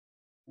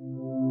Who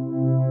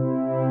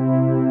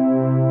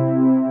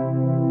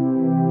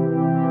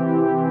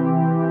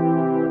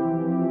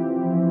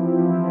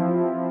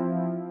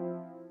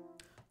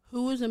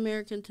is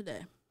American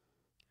today?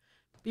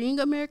 Being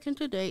American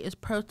today is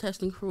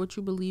protesting for what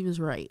you believe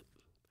is right.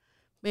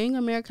 Being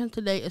American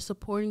today is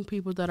supporting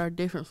people that are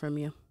different from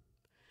you.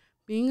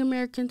 Being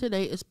American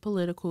today is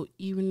political,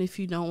 even if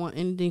you don't want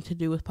anything to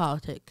do with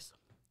politics.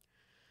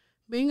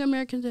 Being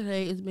American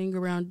today is being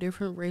around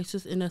different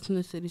races and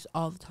ethnicities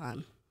all the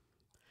time.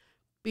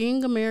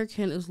 Being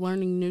American is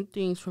learning new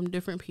things from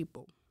different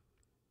people.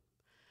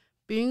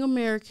 Being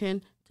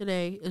American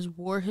today is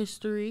war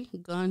history,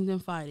 guns,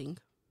 and fighting.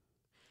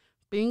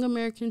 Being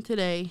American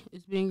today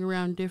is being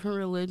around different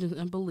religions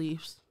and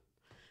beliefs.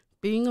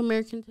 Being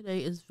American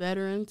today is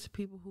veterans,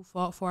 people who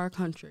fought for our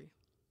country.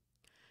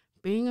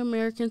 Being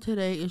American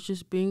today is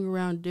just being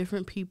around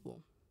different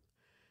people.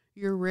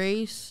 Your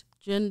race,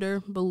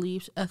 gender,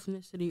 beliefs,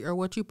 ethnicity, or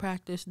what you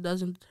practice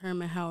doesn't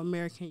determine how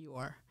American you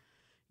are.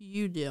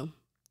 You do.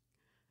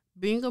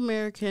 Being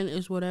American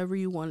is whatever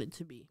you want it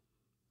to be.